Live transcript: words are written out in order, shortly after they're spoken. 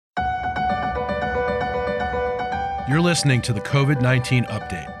You're listening to the COVID-19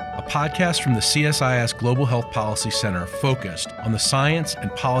 Update, a podcast from the CSIS Global Health Policy Center focused on the science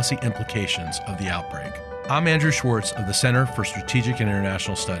and policy implications of the outbreak. I'm Andrew Schwartz of the Center for Strategic and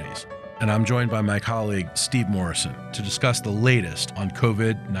International Studies, and I'm joined by my colleague Steve Morrison to discuss the latest on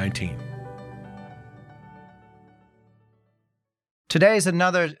COVID-19. Today is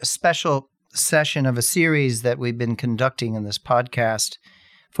another special session of a series that we've been conducting in this podcast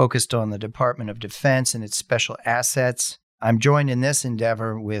focused on the Department of Defense and its special assets. I'm joined in this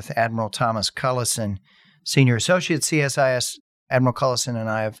endeavor with Admiral Thomas Cullison, Senior Associate CSIS. Admiral Cullison and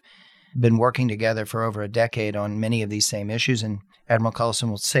I have been working together for over a decade on many of these same issues, and Admiral Cullison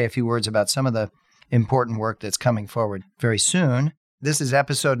will say a few words about some of the important work that's coming forward very soon. This is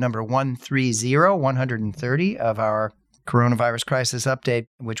episode number 130 of our Coronavirus Crisis Update,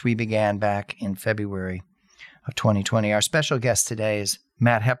 which we began back in February of 2020. Our special guest today is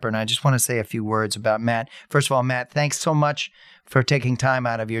Matt Hepburn. I just want to say a few words about Matt. First of all, Matt, thanks so much for taking time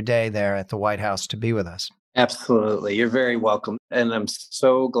out of your day there at the White House to be with us. Absolutely. You're very welcome. And I'm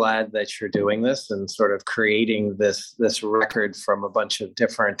so glad that you're doing this and sort of creating this record from a bunch of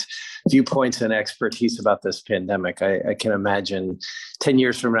different viewpoints and expertise about this pandemic. I can imagine 10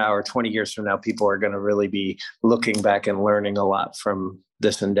 years from now or 20 years from now, people are going to really be looking back and learning a lot from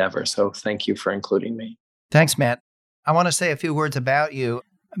this endeavor. So thank you for including me. Thanks, Matt. I want to say a few words about you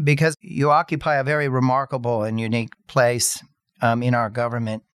because you occupy a very remarkable and unique place in our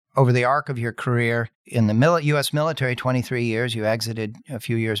government. Over the arc of your career in the U.S. military, 23 years, you exited a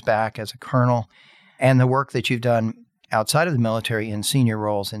few years back as a colonel, and the work that you've done outside of the military in senior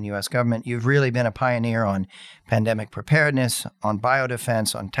roles in the U.S. government, you've really been a pioneer on pandemic preparedness, on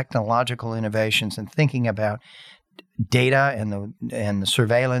biodefense, on technological innovations, and thinking about data and the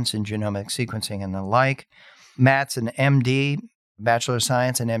surveillance and genomic sequencing and the like. Matt's an MD, Bachelor of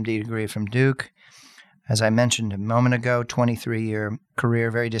Science, and MD degree from Duke. As I mentioned a moment ago, 23-year career,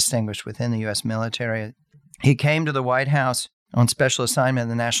 very distinguished within the U.S. military. He came to the White House on special assignment in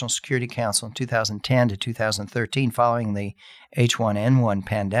the National Security Council in 2010 to 2013 following the H1N1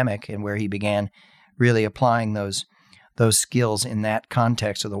 pandemic, and where he began really applying those skills in that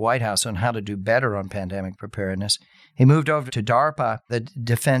context of the White House on how to do better on pandemic preparedness. He moved over to DARPA, the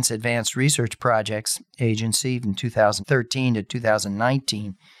Defense Advanced Research Projects Agency, from 2013 to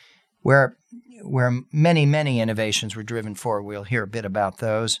 2019, where many innovations were driven forward. We'll hear a bit about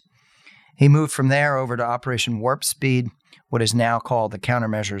those. He moved from there over to Operation Warp Speed, what is now called the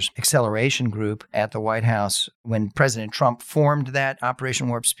Countermeasures Acceleration Group at the White House, when President Trump formed that Operation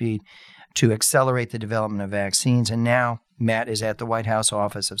Warp Speed to accelerate the development of vaccines. And now Matt is at the White House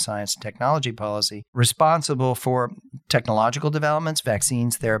Office of Science and Technology Policy, responsible for technological developments,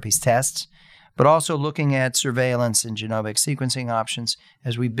 vaccines, therapies, tests, but also looking at surveillance and genomic sequencing options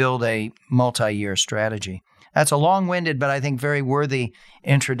as we build a multi-year strategy. That's a long-winded, but I think very worthy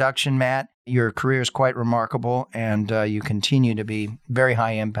introduction, Matt. Your career is quite remarkable, and you continue to be very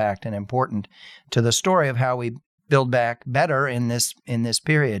high impact and important to the story of how we build back better in this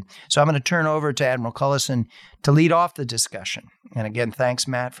period. So I'm going to turn over to Admiral Cullison to lead off the discussion. And again, thanks,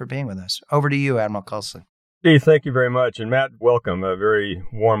 Matt, for being with us. Over to you, Admiral Cullison. Steve, thank you very much. And Matt, welcome. A very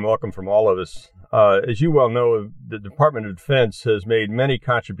warm welcome from all of us. As you well know, the Department of Defense has made many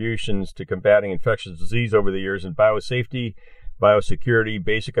contributions to combating infectious disease over the years in biosafety, biosecurity,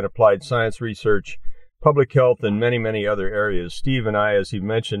 basic and applied science research, public health, and many other areas. Steve and I, as you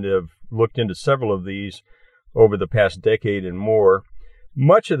mentioned, have looked into several of these over the past decade and more.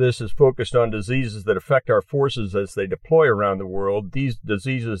 Much of this is focused on diseases that affect our forces as they deploy around the world, these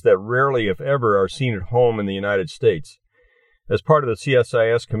diseases that rarely, if ever, are seen at home in the United States. As part of the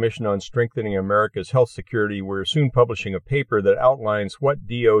CSIS Commission on Strengthening America's Health Security, we're soon publishing a paper that outlines what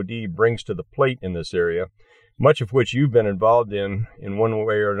DoD brings to the plate in this area, much of which you've been involved in one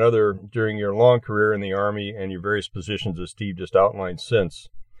way or another during your long career in the Army and your various positions, as Steve just outlined since.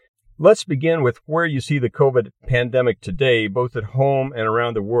 Let's begin with where you see the COVID pandemic today, both at home and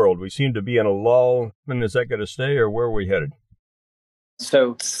around the world. We seem to be in a lull. And is that going to stay, or where are we headed?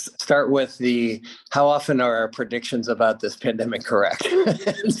 So start with how often are our predictions about this pandemic correct?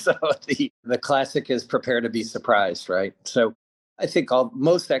 So the classic is prepare to be surprised, right? So I think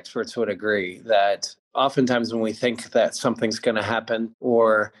most experts would agree that oftentimes when we think that something's going to happen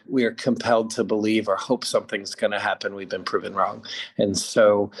or we are compelled to believe or hope something's going to happen, we've been proven wrong. And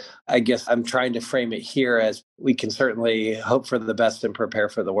so I guess I'm trying to frame it here as we can certainly hope for the best and prepare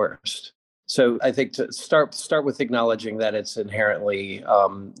for the worst. So I think to start with acknowledging that it's inherently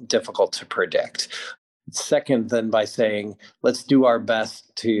difficult to predict. Second, then by saying, let's do our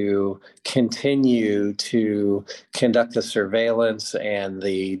best to continue to conduct the surveillance and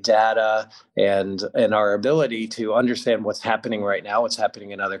the data and our ability to understand what's happening right now, what's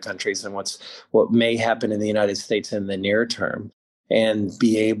happening in other countries, and what may happen in the United States in the near term, and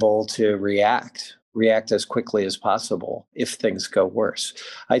be able to react as quickly as possible if things go worse.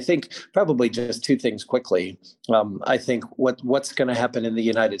 I think probably just two things quickly. I think what's going to happen in the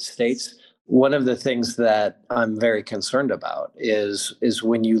United States. One of the things that I'm very concerned about is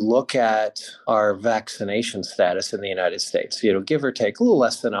when you look at our vaccination status in the United States, give or take a little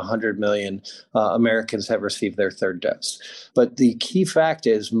less than 100 million Americans have received their third dose. But the key fact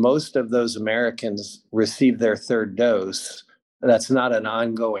is most of those Americans receive their third dose. That's not an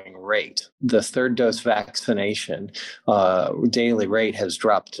ongoing rate. The third dose vaccination daily rate has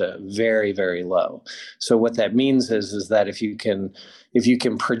dropped to very, very low. So what that means is that if you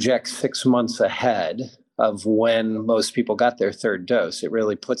can project 6 months ahead of when most people got their third dose, it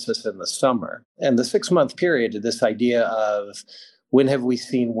really puts us in the summer. And the 6-month period, this idea of when have we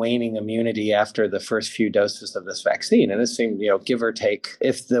seen waning immunity after the first few doses of this vaccine? And it seemed, give or take,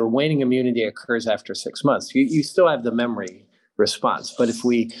 if the waning immunity occurs after 6 months, you still have the memory response. But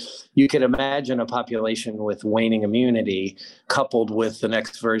you can imagine a population with waning immunity coupled with the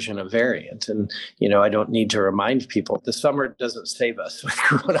next version of variant. And, I don't need to remind people, the summer doesn't save us with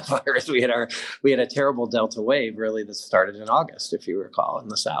coronavirus. We had a terrible Delta wave really that started in August, if you recall, in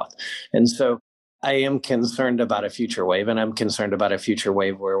the South. And so I am concerned about a future wave, and I'm concerned about a future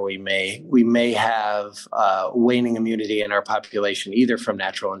wave where we may have waning immunity in our population, either from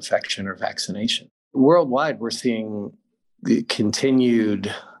natural infection or vaccination. Worldwide, we're seeing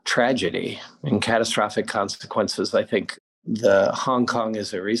continued tragedy and catastrophic consequences. I think the Hong Kong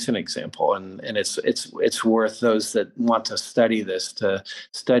is a recent example, and it's worth those that want to study this to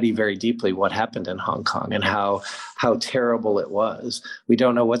study very deeply what happened in Hong Kong and how terrible it was. We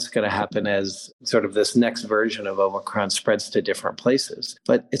don't know what's going to happen as sort of this next version of Omicron spreads to different places,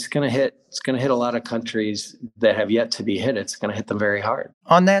 but it's going to hit a lot of countries that have yet to be hit. It's going to hit them very hard.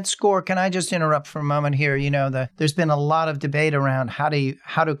 On that score, can I just interrupt for a moment here? There's been a lot of debate around how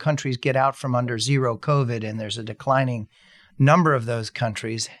do countries get out from under zero COVID, and there's a declining number of those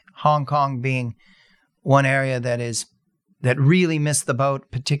countries, Hong Kong being one area that really missed the boat,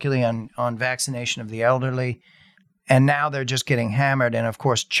 particularly on vaccination of the elderly. And now they're just getting hammered. And of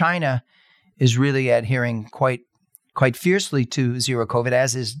course, China is really adhering quite fiercely to zero COVID,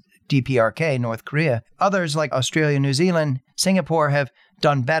 as is DPRK, North Korea. Others like Australia, New Zealand, Singapore have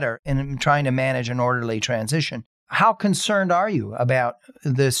done better in trying to manage an orderly transition. How concerned are you about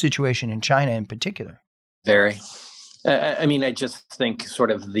the situation in China in particular? Very. I just think sort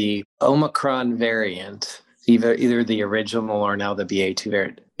of the Omicron variant, either the original or now the BA2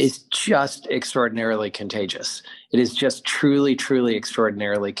 variant, is just extraordinarily contagious. It is just truly, truly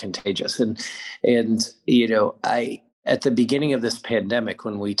extraordinarily contagious. And at the beginning of this pandemic,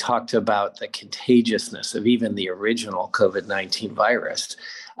 when we talked about the contagiousness of even the original COVID-19 virus,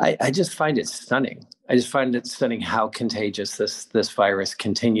 I just find it stunning. I just find it stunning how contagious this virus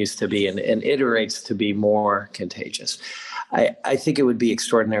continues to be and iterates to be more contagious. I think it would be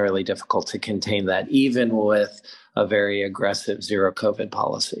extraordinarily difficult to contain that, even with a very aggressive zero COVID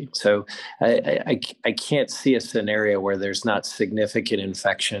policy. So I can't see a scenario where there's not significant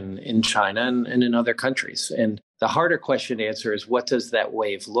infection in China and in other countries. And the harder question to answer is, what does that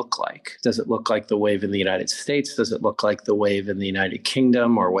wave look like? Does it look like the wave in the United States? Does it look like the wave in the United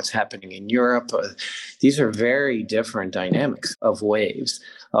Kingdom or what's happening in Europe? These are very different dynamics of waves.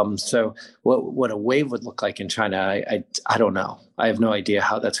 So what a wave would look like in China, I don't know. I have no idea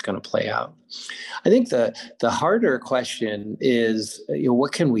how that's going to play out. I think the harder question is,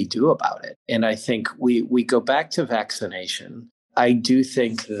 what can we do about it? And I think we go back to vaccination. I do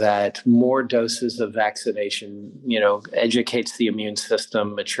think that more doses of vaccination, educates the immune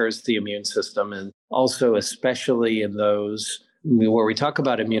system, matures the immune system, and also especially in those where we talk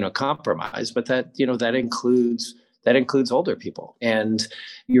about immunocompromised, but that includes older people, and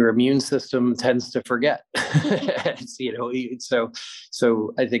your immune system tends to forget.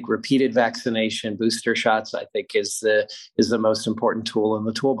 So I think repeated vaccination, booster shots, I think is the most important tool in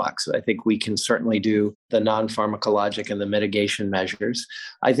the toolbox. I think we can certainly do the non-pharmacologic and the mitigation measures.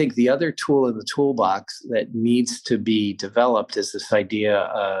 I think the other tool in the toolbox that needs to be developed is this idea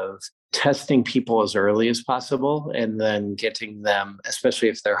of testing people as early as possible and then getting them, especially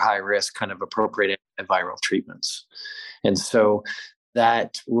if they're high risk, kind of appropriate antiviral treatments. And so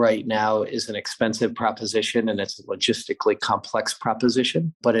That right now is an expensive proposition and it's a logistically complex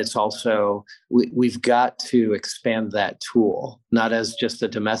proposition, but it's also, we've got to expand that tool, not as just a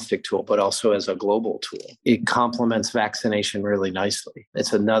domestic tool, but also as a global tool. It complements vaccination really nicely.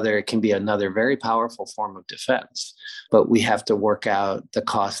 It can be another very powerful form of defense, but we have to work out the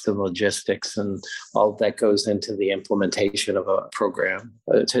cost and logistics and all that goes into the implementation of a program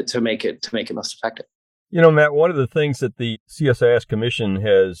to make it most effective. You know, Matt, one of the things that the CSIS Commission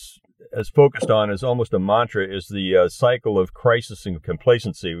has focused on as almost a mantra is the cycle of crisis and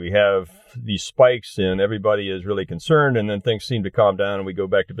complacency. We have these spikes and everybody is really concerned, and then things seem to calm down and we go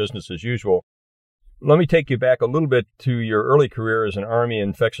back to business as usual. Let me take you back a little bit to your early career as an Army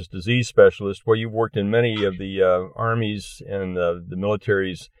infectious disease specialist, where you worked in many of the Army's and the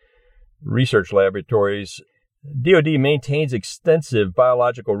military's research laboratories. DoD maintains extensive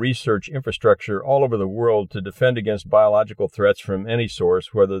biological research infrastructure all over the world to defend against biological threats from any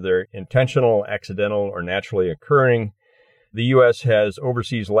source, whether they're intentional, accidental, or naturally occurring. The U.S. has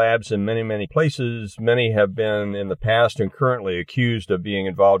overseas labs in many, many places. Many have been in the past and currently accused of being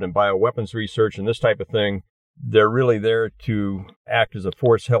involved in bioweapons research and this type of thing. They're really there to act as a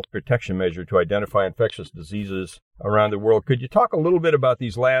force health protection measure to identify infectious diseases around the world. Could you talk a little bit about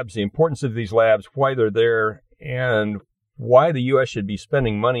these labs, the importance of these labs, why they're there, and why the U.S. should be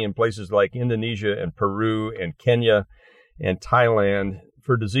spending money in places like Indonesia and Peru and Kenya and Thailand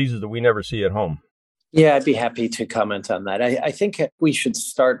for diseases that we never see at home? Yeah, I'd be happy to comment on that. I think we should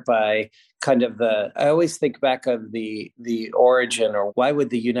start by kind of I always think back of the origin, or why would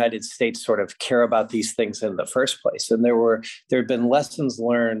the United States sort of care about these things in the first place? And there have been lessons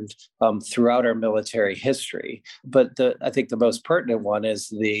learned throughout our military history. But I think the most pertinent one is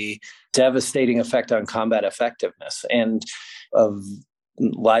the devastating effect on combat effectiveness and of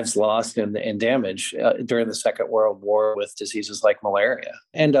lives lost and damage during the Second World War with diseases like malaria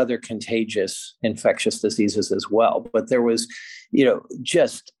and other contagious infectious diseases as well. But there was,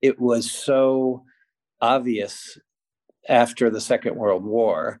 it was so obvious after the Second World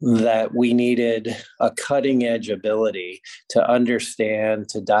War that we needed a cutting edge ability to understand,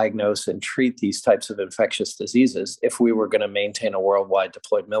 to diagnose and treat these types of infectious diseases if we were going to maintain a worldwide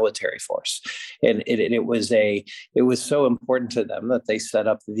deployed military force. And it was so important to them that they set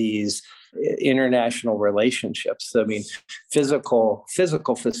up these international relationships. I mean, physical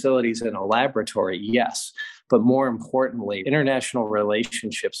facilities in a laboratory, yes, but more importantly, international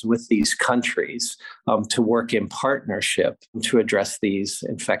relationships with these countries to work in partnership to address these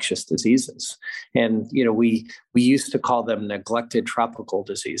infectious diseases. And, we used to call them neglected tropical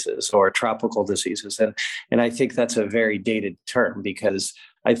diseases or tropical diseases. And I think that's a very dated term because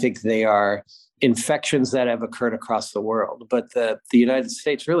I think they are infections that have occurred across the world. But the United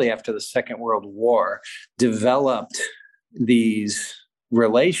States, really after the Second World War, developed these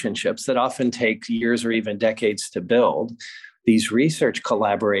relationships that often take years or even decades to build, these research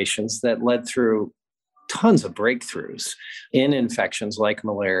collaborations that led through tons of breakthroughs in infections like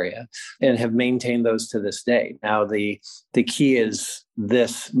malaria and have maintained those to this day. Now, the key is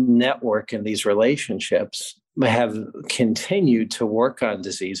this network and these relationships have continued to work on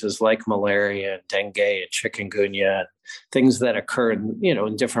diseases like malaria and dengue and chikungunya, things that occur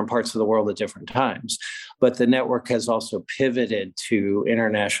in different parts of the world at different times. But the network has also pivoted to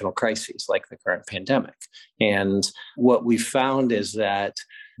international crises like the current pandemic. And what we found is that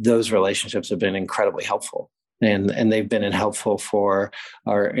those relationships have been incredibly helpful. And they've been helpful for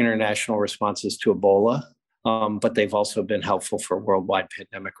our international responses to Ebola, but they've also been helpful for worldwide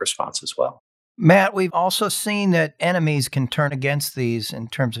pandemic response as well. Matt, we've also seen that enemies can turn against these in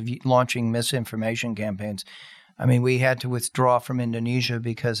terms of launching misinformation campaigns. I mean, we had to withdraw from Indonesia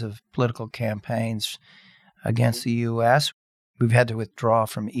because of political campaigns against the U.S. We've had to withdraw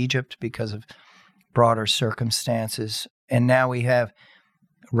from Egypt because of broader circumstances. And now we have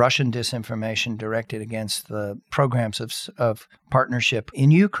Russian disinformation directed against the programs of partnership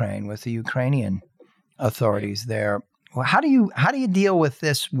in Ukraine with the Ukrainian authorities there. Well, how do you deal with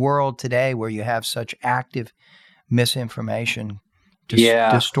this world today where you have such active misinformation,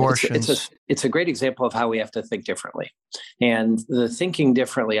 distortions? It's a great example of how we have to think differently. And the thinking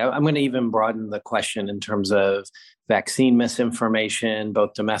differently, I'm going to even broaden the question in terms of vaccine misinformation,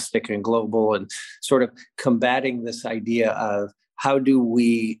 both domestic and global, and sort of combating this idea of how do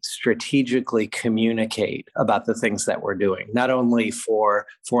we strategically communicate about the things that we're doing, not only for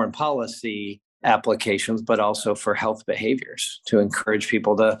foreign policy applications, but also for health behaviors to encourage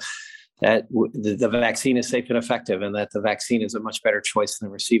people that the vaccine is safe and effective and that the vaccine is a much better choice than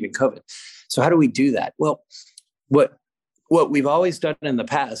receiving COVID. So how do we do that? Well, what What we've always done in the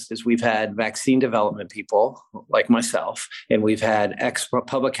past is we've had vaccine development people like myself, and we've had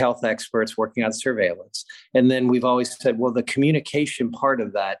public health experts working on surveillance. And then we've always said, well, the communication part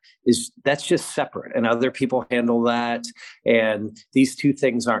of that's just separate, and other people handle that. And these two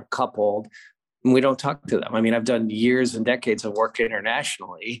things aren't coupled. And we don't talk to them. I mean, I've done years and decades of work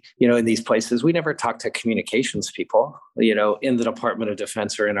internationally, in these places. We never talk to communications people, in the Department of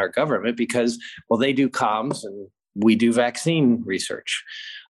Defense or in our government because, well, they do comms and we do vaccine research.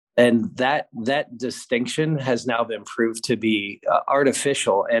 And that distinction has now been proved to be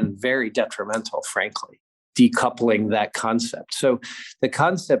artificial and very detrimental, frankly, decoupling that concept. So the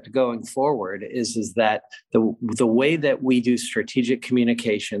concept going forward is that the way that we do strategic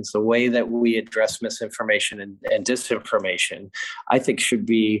communications, the way that we address misinformation and disinformation, I think should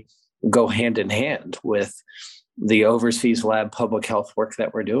go hand in hand with the overseas lab public health work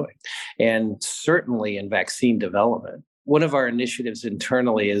that we're doing, and certainly in vaccine development. One of our initiatives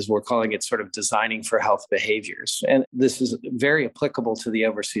internally is we're calling it sort of designing for health behaviors. And this is very applicable to the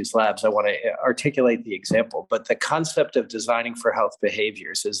overseas labs. I want to articulate the example, but the concept of designing for health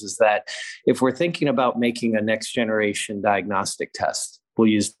behaviors is that if we're thinking about making a next generation diagnostic test, we'll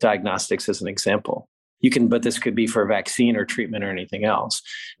use diagnostics as an example. But this could be for vaccine or treatment or anything else.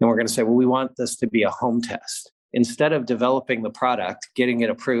 And we're going to say, well, we want this to be a home test. Instead of developing the product, getting it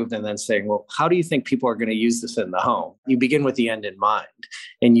approved, and then saying, well, how do you think people are going to use this in the home? You begin with the end in mind,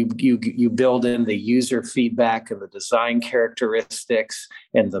 and you build in the user feedback and the design characteristics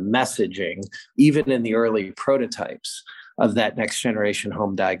and the messaging, even in the early prototypes of that next generation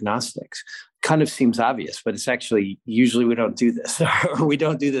home diagnostics. Kind of seems obvious, but it's actually, usually we don't do this, or we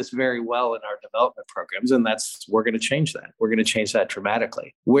don't do this very well in our development programs. And we're going to change that. We're going to change that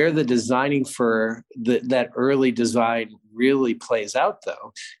dramatically. Where the designing for that early design really plays out,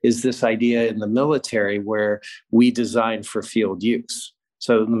 though, is this idea in the military where we design for field use.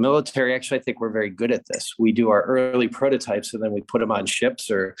 So in the military, actually, I think we're very good at this. We do our early prototypes and then we put them on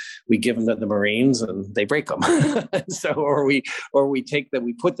ships, or we give them to the Marines and they break them. Or we take them,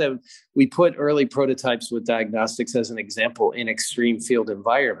 we put early prototypes with diagnostics as an example in extreme field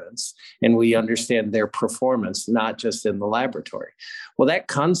environments, and we understand their performance, not just in the laboratory. Well, that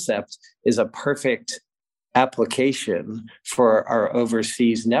concept is a perfect application for our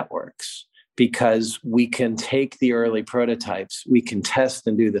overseas networks, because we can take the early prototypes, we can test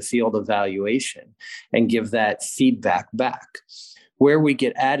and do the field evaluation and give that feedback back. Where we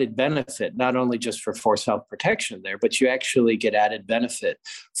get added benefit, not only just for force health protection there, but you actually get added benefit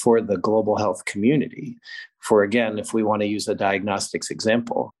for the global health community. For, again, if we want to use a diagnostics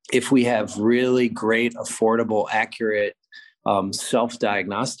example, if we have really great, affordable, accurate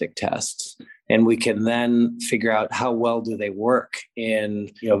self-diagnostic tests, and we can then figure out how well do they work in,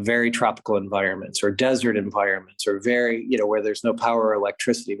 very tropical environments or desert environments, or very, where there's no power or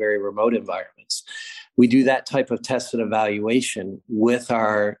electricity, very remote environments. We do that type of test and evaluation with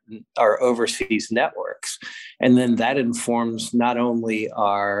our overseas networks. And then that informs not only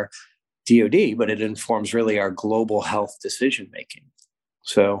our DoD, but it informs really our global health decision-making.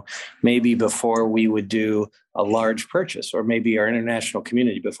 So maybe before we would do a large purchase, or maybe our international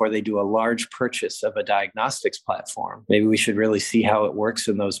community, before they do a large purchase of a diagnostics platform, maybe we should really see how it works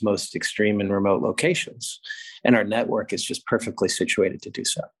in those most extreme and remote locations. And our network is just perfectly situated to do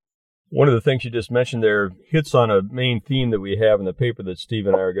so. One of the things you just mentioned there hits on a main theme that we have in the paper that Steve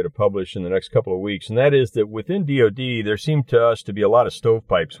and I are going to publish in the next couple of weeks, and that is that within DoD, there seem to us to be a lot of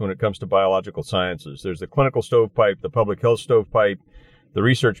stovepipes when it comes to biological sciences. There's the clinical stovepipe, the public health stovepipe, the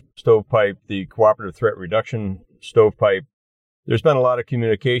research stovepipe, the cooperative threat reduction stovepipe. There's been a lot of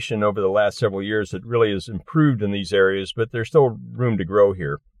communication over the last several years that really has improved in these areas, but there's still room to grow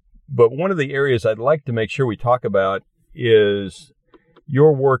here. But one of the areas I'd like to make sure we talk about is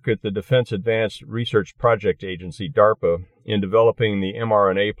your work at the Defense Advanced Research Project Agency, DARPA, in developing the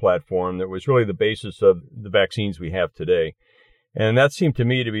mRNA platform that was really the basis of the vaccines we have today. And that seemed to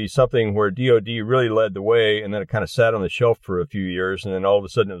me to be something where DoD really led the way, and then it kind of sat on the shelf for a few years, and then all of a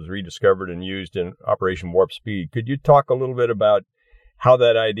sudden it was rediscovered and used in Operation Warp Speed. Could you talk a little bit about how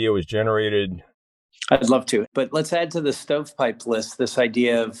that idea was generated? I'd love to, but let's add to the stovepipe list this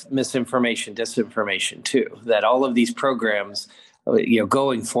idea of misinformation, disinformation too, that all of these programs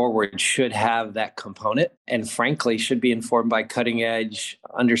going forward should have that component, and frankly should be informed by cutting edge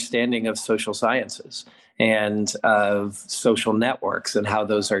understanding of social sciences and of social networks and how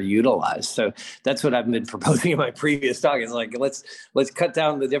those are utilized. So that's what I've been proposing in my previous talk, is like, let's cut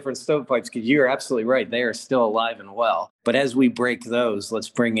down the different stovepipes, because you're absolutely right. They are still alive and well. But as we break those, let's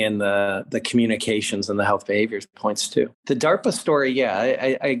bring in the communications and the health behaviors points too. The DARPA story,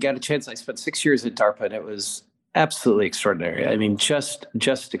 I got a chance. I spent 6 years at DARPA, and it was Absolutely extraordinary. I mean, just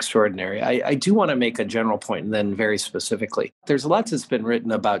extraordinary. I do want to make a general point and then very specifically. There's lots that's been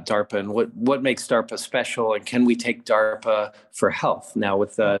written about DARPA and what makes DARPA special, and can we take DARPA for health now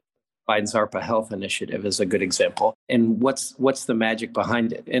with the Biden's DARPA Health Initiative is a good example. And what's the magic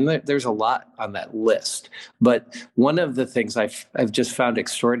behind it? And there's a lot on that list. But one of the things I've just found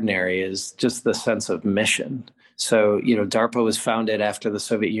extraordinary is just the sense of mission. So, DARPA was founded after the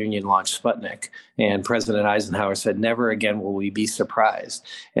Soviet Union launched Sputnik, and President Eisenhower said, never again will we be surprised.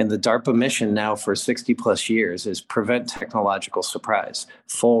 And the DARPA mission now for 60 plus years is prevent technological surprise,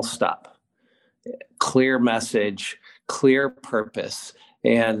 full stop. Clear message, clear purpose.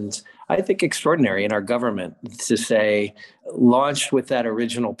 And I think extraordinary in our government to say, launched with that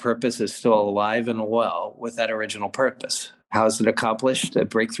original purpose is still alive and well with that original purpose. How is it accomplished? A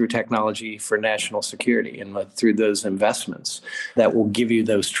breakthrough technology for national security, and through those investments that will give you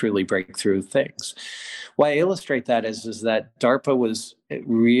those truly breakthrough things. Why I illustrate that is that DARPA was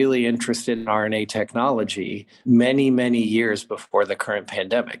really interested in RNA technology many, many years before the current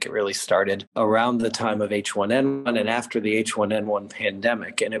pandemic. It really started around the time of H1N1 and after the H1N1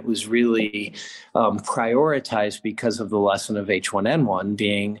 pandemic. And it was really prioritized because of the lesson of H1N1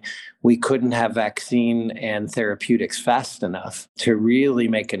 being we couldn't have vaccine and therapeutics fast enough to really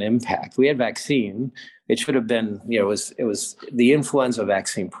make an impact. We had vaccine. It should have been, it was the influenza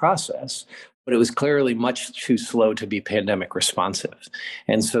vaccine process, but it was clearly much too slow to be pandemic responsive.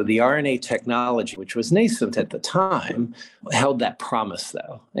 And so the RNA technology, which was nascent at the time, held that promise,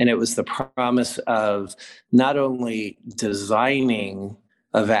 though. And it was the promise of not only designing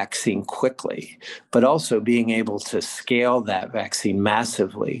a vaccine quickly, but also being able to scale that vaccine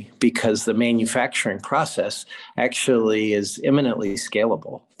massively, because the manufacturing process actually is imminently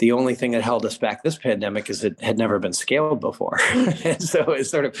scalable. The only thing that held us back this pandemic is it had never been scaled before. And so it's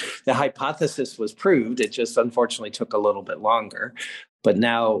sort of the hypothesis was proved. It just unfortunately took a little bit longer. But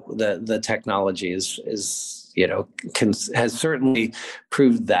now the technology has certainly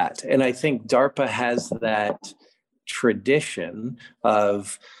proved that. And I think DARPA has that tradition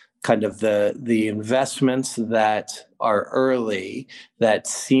of kind of the investments that are early that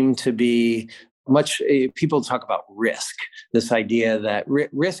seem to be much, people talk about risk, this idea that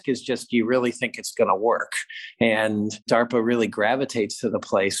risk is just, you really think it's going to work. And DARPA really gravitates to the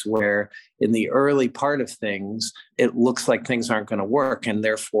place where in the early part of things, it looks like things aren't going to work. And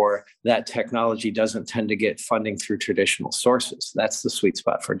therefore that technology doesn't tend to get funding through traditional sources. That's the sweet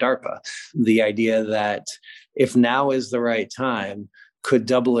spot for DARPA. The idea that if now is the right time, could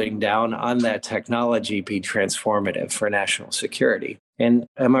doubling down on that technology be transformative for national security? And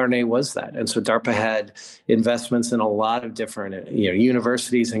mRNA was that. And so DARPA had investments in a lot of different,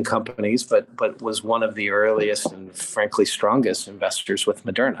 universities and companies, but was one of the earliest and frankly strongest investors with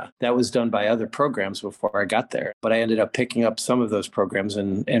Moderna. That was done by other programs before I got there. But I ended up picking up some of those programs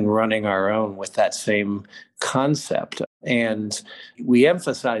and running our own with that same concept. And we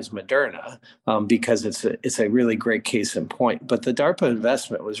emphasize Moderna because it's a really great case in point. But the DARPA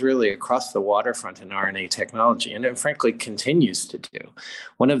investment was really across the waterfront in RNA technology, and it frankly continues to do.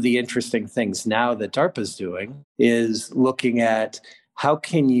 One of the interesting things now that DARPA is doing is looking at how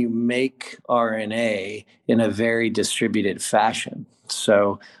can you make RNA in a very distributed fashion.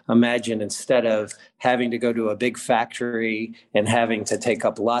 So imagine instead of having to go to a big factory and having to take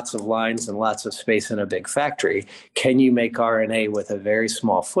up lots of lines and lots of space in a big factory, can you make RNA with a very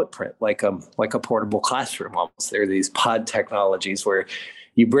small footprint, like a portable classroom almost? There are these pod technologies where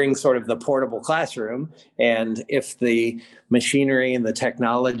you bring sort of the portable classroom, and if the machinery and the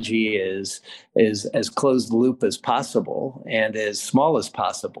technology is as closed loop as possible and as small as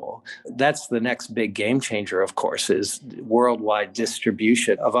possible, that's the next big game changer, of course, is worldwide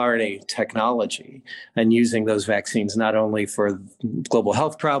distribution of RNA technology and using those vaccines not only for global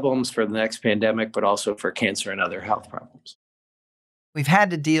health problems, for the next pandemic, but also for cancer and other health problems. We've had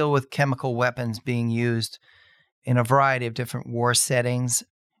to deal with chemical weapons being used in a variety of different war settings.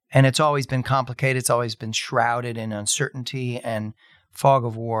 And it's always been complicated. It's always been shrouded in uncertainty and fog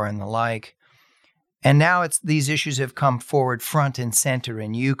of war and the like. And now these issues have come forward front and center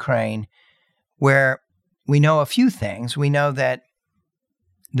in Ukraine, where we know a few things. We know that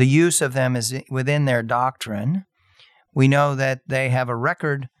the use of them is within their doctrine. We know that they have a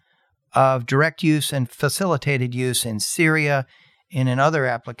record of direct use and facilitated use in Syria, and in other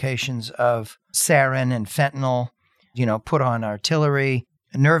applications of sarin and fentanyl, put on artillery,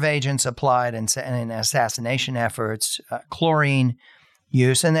 nerve agents applied in assassination efforts, chlorine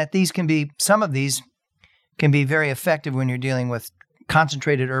use, and that some of these can be very effective when you're dealing with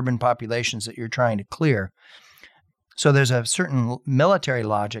concentrated urban populations that you're trying to clear. So there's a certain military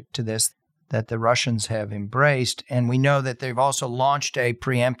logic to this. that the Russians have embraced. And we know that they've also launched a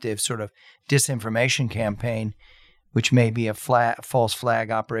preemptive sort of disinformation campaign, which may be a false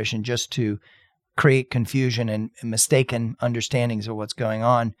flag operation just to create confusion and mistaken understandings of what's going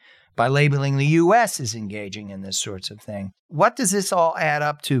on by labeling the U.S. as engaging in this sorts of thing. What does this all add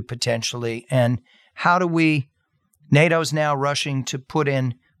up to potentially? And how do NATO's now rushing to put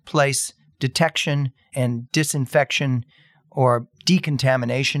in place detection and disinfection or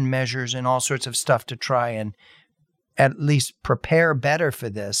decontamination measures and all sorts of stuff to try and at least prepare better for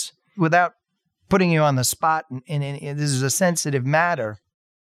this without putting you on the spot. And this is a sensitive matter.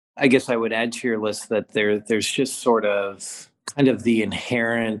 I guess I would add to your list that there's just sort of kind of the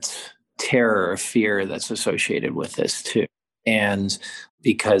inherent terror or fear that's associated with this too. And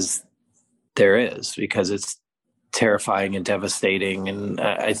because it's terrifying and devastating. And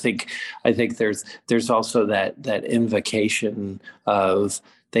I think there's also that invocation of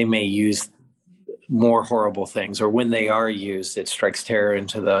they may use more horrible things, or when they are used, it strikes terror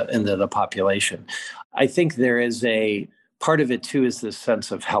into the population. I think there is a part of it too is this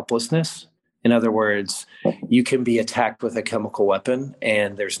sense of helplessness. In other words, you can be attacked with a chemical weapon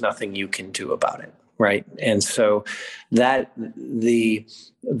and there's nothing you can do about it, right? And so that the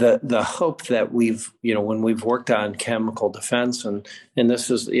hope that we've, when we've worked on chemical defense, and this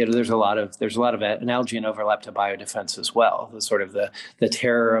is, there's a lot of analogy and overlap to biodefense as well. The sort of the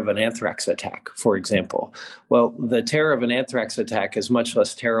terror of an anthrax attack, for example. Well, the terror of an anthrax attack is much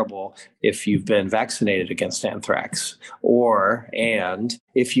less terrible if you've been vaccinated against anthrax, and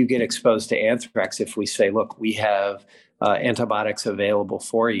if you get exposed to anthrax, if we say, look, we have antibiotics available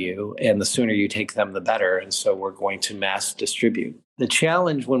for you, and the sooner you take them, the better. And so we're going to mass distribute. The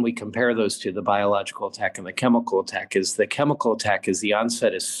challenge when we compare those two, the biological attack and the chemical attack, is the chemical attack is the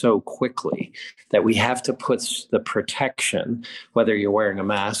onset is so quickly that we have to put the protection, whether you're wearing a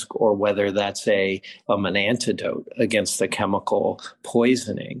mask or whether that's an antidote against the chemical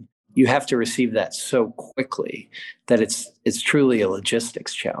poisoning. You have to receive that so quickly that it's truly a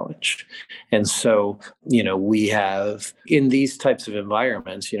logistics challenge. And so, we have in these types of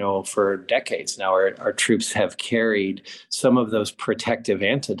environments, for decades now, our troops have carried some of those protective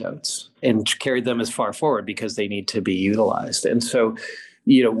antidotes and carried them as far forward because they need to be utilized. And so,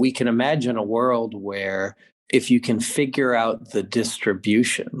 we can imagine a world where if you can figure out the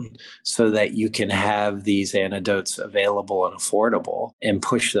distribution so that you can have these antidotes available and affordable and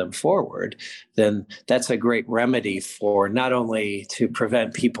push them forward, then that's a great remedy for not only to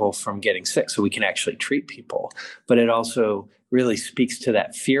prevent people from getting sick so we can actually treat people, but it also really speaks to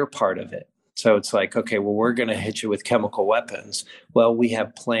that fear part of it. So it's like, okay, well, we're going to hit you with chemical weapons. Well, we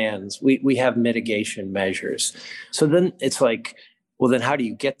have plans. We have mitigation measures. So then it's like, well, then how do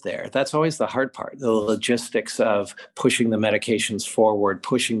you get there? That's always the hard part, the logistics of pushing the medications forward,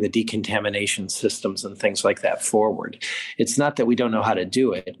 pushing the decontamination systems and things like that forward. It's not that we don't know how to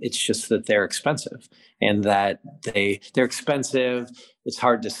do it. It's just that they're expensive and that they're expensive. It's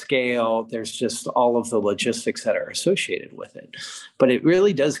hard to scale. There's just all of the logistics that are associated with it. But it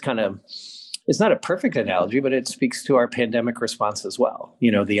really does it's not a perfect analogy, but it speaks to our pandemic response as well.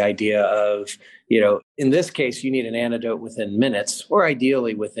 The idea of, in this case, you need an antidote within minutes or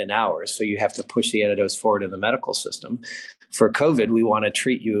ideally within hours. So you have to push the antidotes forward in the medical system. For COVID, we want to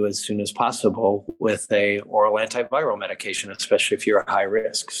treat you as soon as possible with a oral antiviral medication, especially if you're high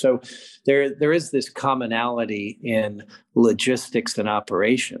risk. So there is this commonality in logistics and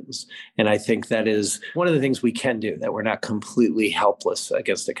operations. And I think that is one of the things we can do, that we're not completely helpless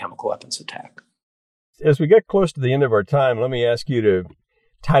against a chemical weapons attack. As we get close to the end of our time, let me ask you to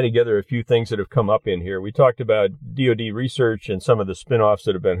tie together a few things that have come up in here. We talked about DoD research and some of the spinoffs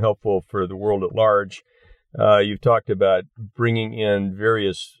that have been helpful for the world at large. You've talked about bringing in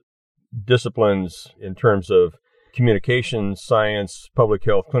various disciplines in terms of communication, science, public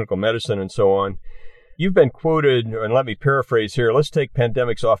health, clinical medicine, and so on. You've been quoted, and let me paraphrase here, let's take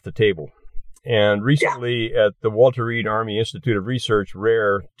pandemics off the table. And recently at the Walter Reed Army Institute of Research,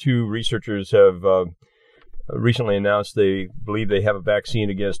 RARE, 2 researchers have recently announced they believe they have a vaccine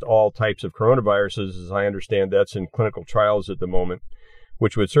against all types of coronaviruses. As I understand, that's in clinical trials at the moment,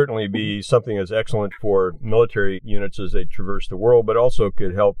 which would certainly be something that's excellent for military units as they traverse the world, but also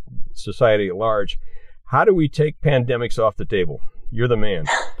could help society at large. How do we take pandemics off the table? You're the man.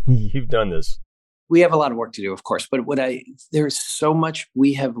 You've done this. We have a lot of work to do, of course, but there's so much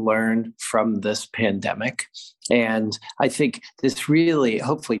we have learned from this pandemic. And I think this really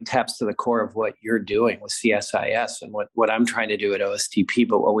hopefully taps to the core of what you're doing with CSIS and what I'm trying to do at OSTP,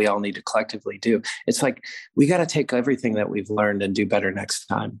 but what we all need to collectively do. It's like, we got to take everything that we've learned and do better next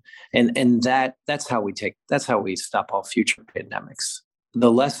time. And that's how we stop all future pandemics.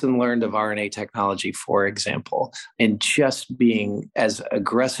 the lesson learned of RNA technology, for example, and just being as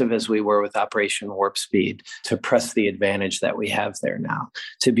aggressive as we were with Operation Warp Speed to press the advantage that we have there now,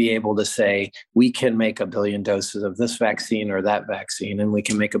 to be able to say, we can make 1 billion doses of this vaccine or that vaccine, and we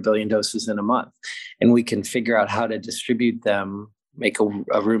can make 1 billion doses in a month. And we can figure out how to distribute them, make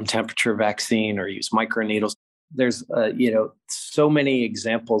a room temperature vaccine or use microneedles. There's, so many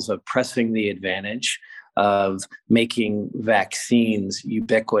examples of pressing the advantage of making vaccines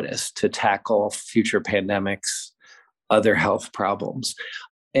ubiquitous to tackle future pandemics, other health problems.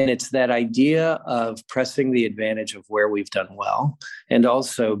 And it's that idea of pressing the advantage of where we've done well, and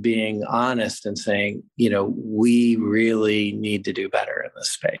also being honest and saying, we really need to do better in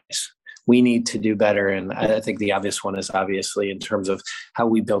this space. We need to do better. And I think the obvious one is obviously in terms of how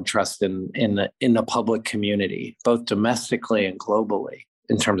we build trust in the public community, both domestically and globally,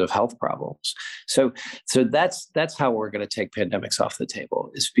 in terms of health problems. So that's how we're going to take pandemics off the table,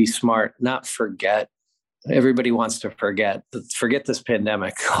 is be smart, not forget. Everybody wants to forget this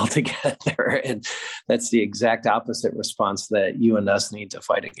pandemic altogether. And that's the exact opposite response that you and us need to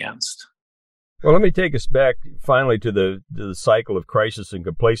fight against. Well, let me take us back finally to the cycle of crisis and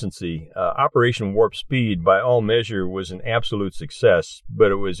complacency. Operation Warp Speed, by all measure, was an absolute success, but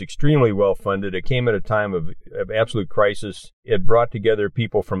it was extremely well funded. It came at a time of absolute crisis. It brought together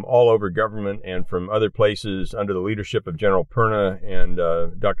people from all over government and from other places under the leadership of General Perna and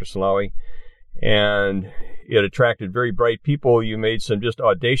Dr. Salawi. And it attracted very bright people. You made some just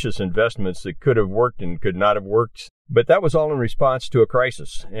audacious investments that could have worked and could not have worked. But that was all in response to a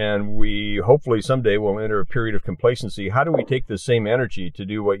crisis. And we hopefully someday will enter a period of complacency. How do we take the same energy to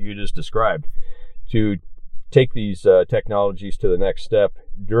do what you just described, to take these technologies to the next step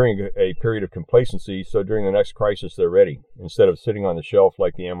during a period of complacency, so during the next crisis they're ready, instead of sitting on the shelf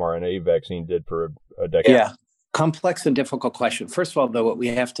like the mRNA vaccine did for a decade? Yeah, complex and difficult question. First of all, though, what we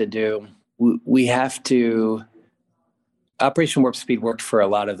have to do, Operation Warp Speed worked for a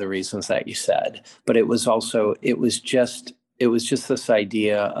lot of the reasons that you said, but it was just this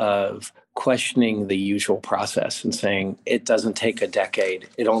idea of questioning the usual process and saying it doesn't take a decade.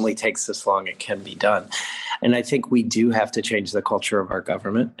 It only takes this long. It can be done. And I think we do have to change the culture of our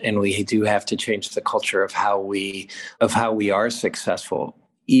government, and we do have to change the culture of how we are successful,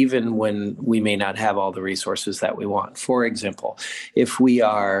 even when we may not have all the resources that we want. For example,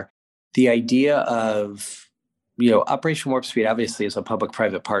 the idea of, Operation Warp Speed obviously is a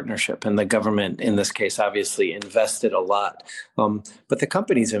public-private partnership, and the government in this case obviously invested a lot, but the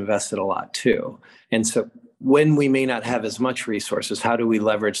companies invested a lot too. And so when we may not have as much resources, how do we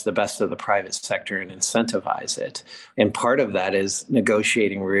leverage the best of the private sector and incentivize it? And part of that is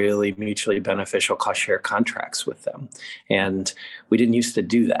negotiating really mutually beneficial cost-share contracts with them. And we didn't used to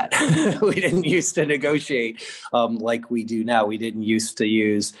do that. We didn't used to negotiate like we do now. We didn't used to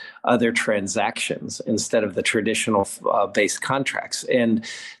use other transactions instead of the traditional based contracts. And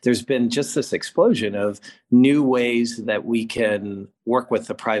there's been just this explosion of new ways that we can work with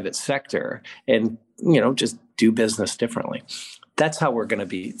the private sector and just do business differently. That's how we're going to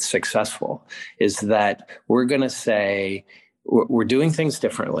be successful, is that we're going to say we're doing things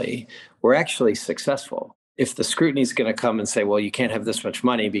differently. We're actually successful. If the scrutiny is going to come and say, well, you can't have this much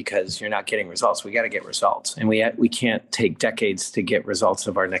money because you're not getting results, we got to get results. And we can't take decades to get results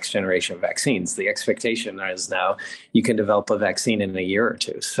of our next generation of vaccines. The expectation is now you can develop a vaccine in a year or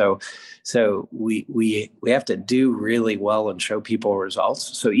two. So we have to do really well and show people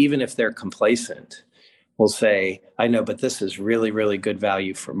results. So even if they're complacent, we'll say, I know, but this is really, really good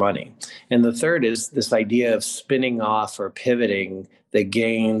value for money. And the third is this idea of spinning off or pivoting the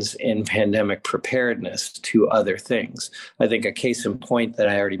gains in pandemic preparedness to other things. I think a case in point that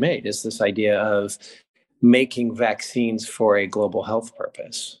I already made is this idea of making vaccines for a global health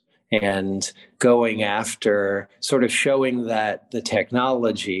purpose and going after sort of showing that the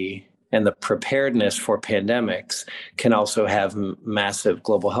technology and the preparedness for pandemics can also have massive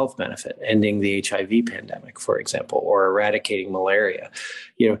global health benefit, ending the HIV pandemic, for example, or eradicating malaria.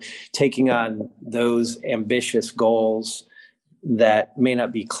 Taking on those ambitious goals that may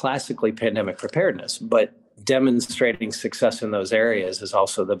not be classically pandemic preparedness, but demonstrating success in those areas is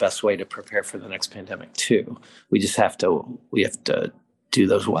also the best way to prepare for the next pandemic too. We have to do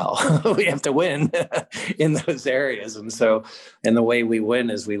those well. We have to win in those areas. And the way we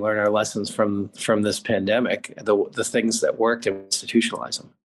win is we learn our lessons from this pandemic, the things that worked, and institutionalize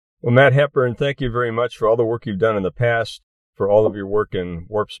them. Well, Matt Hepburn, thank you very much for all the work you've done in the past, for all of your work in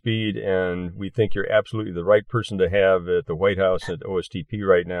Warp Speed. And we think you're absolutely the right person to have at the White House at OSTP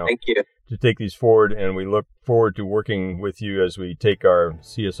right now. Thank you. To take these forward. And we look forward to working with you as we take our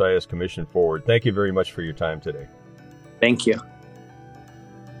CSIS commission forward. Thank you very much for your time today. Thank you.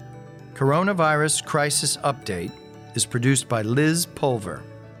 Coronavirus Crisis Update is produced by Liz Pulver.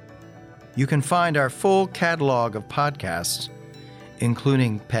 You can find our full catalog of podcasts,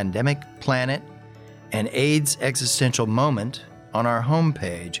 including Pandemic Planet and AIDS Existential Moment, on our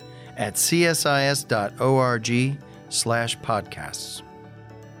homepage at csis.org/podcasts.